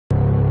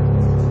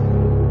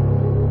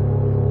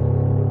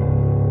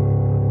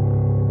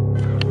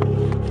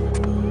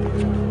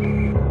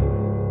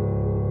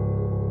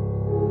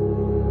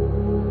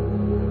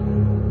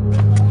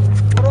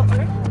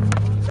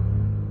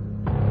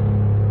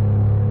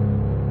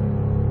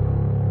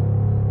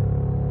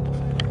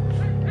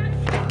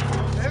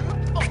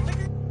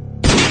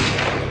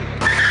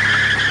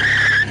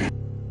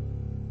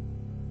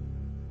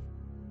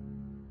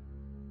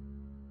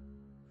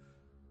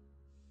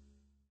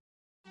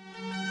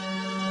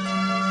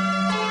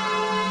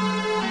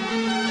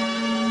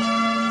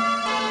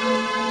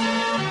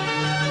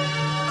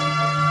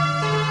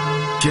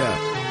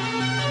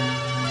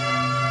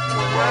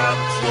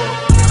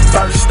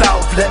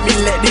let me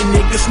let these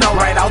niggas know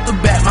right off the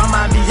bat. My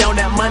mind be on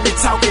that money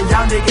talking,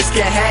 y'all niggas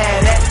can have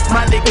that.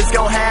 My niggas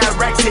gon' have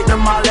racks, hit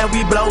them all and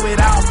we blow it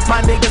out.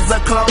 My niggas a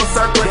closed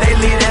circle, they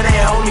lead and they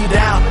hold me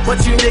down.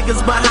 But you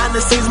niggas behind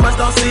the scenes must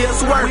don't see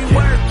us working.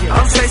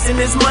 I'm chasing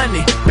this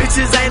money,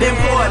 bitches ain't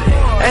important.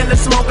 And the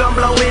smoke I'm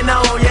blowing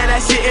on, yeah,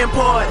 that shit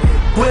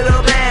important. With a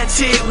bad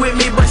chick with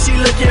me, but she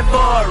looking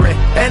for it.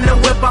 And the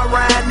whip I'm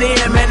riding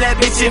in, man, that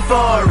bitch is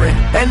foreign.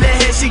 And the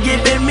head she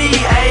giving me,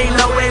 ain't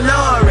no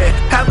ignoring.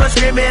 Have her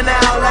screaming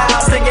out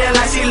loud, singing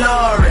like she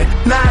Lauren.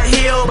 Not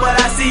healed, but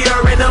I see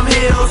her in them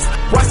hills.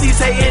 Watch these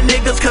hating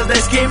niggas, cause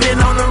they scheming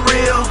on the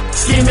real,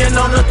 scheming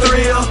on the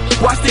thrill.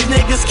 Watch these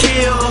niggas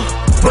kill,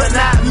 but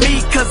not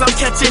me, cause I'm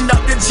catching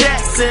up the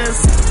Jacksons.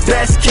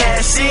 That's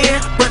cash in,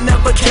 but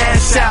never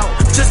cash out.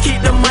 Just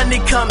keep the money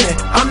coming,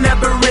 I'm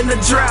never in a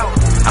drought.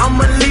 I'm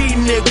a lead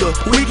nigga,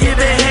 we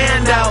giving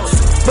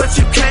handouts. But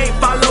you can't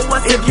follow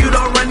us if you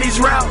don't run these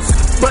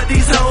routes. But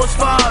these hoes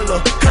follow,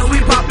 cause we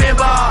poppin'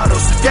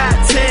 bottles. Got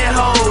 10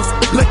 hoes,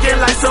 looking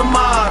like some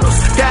models.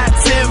 Got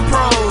 10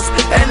 pros.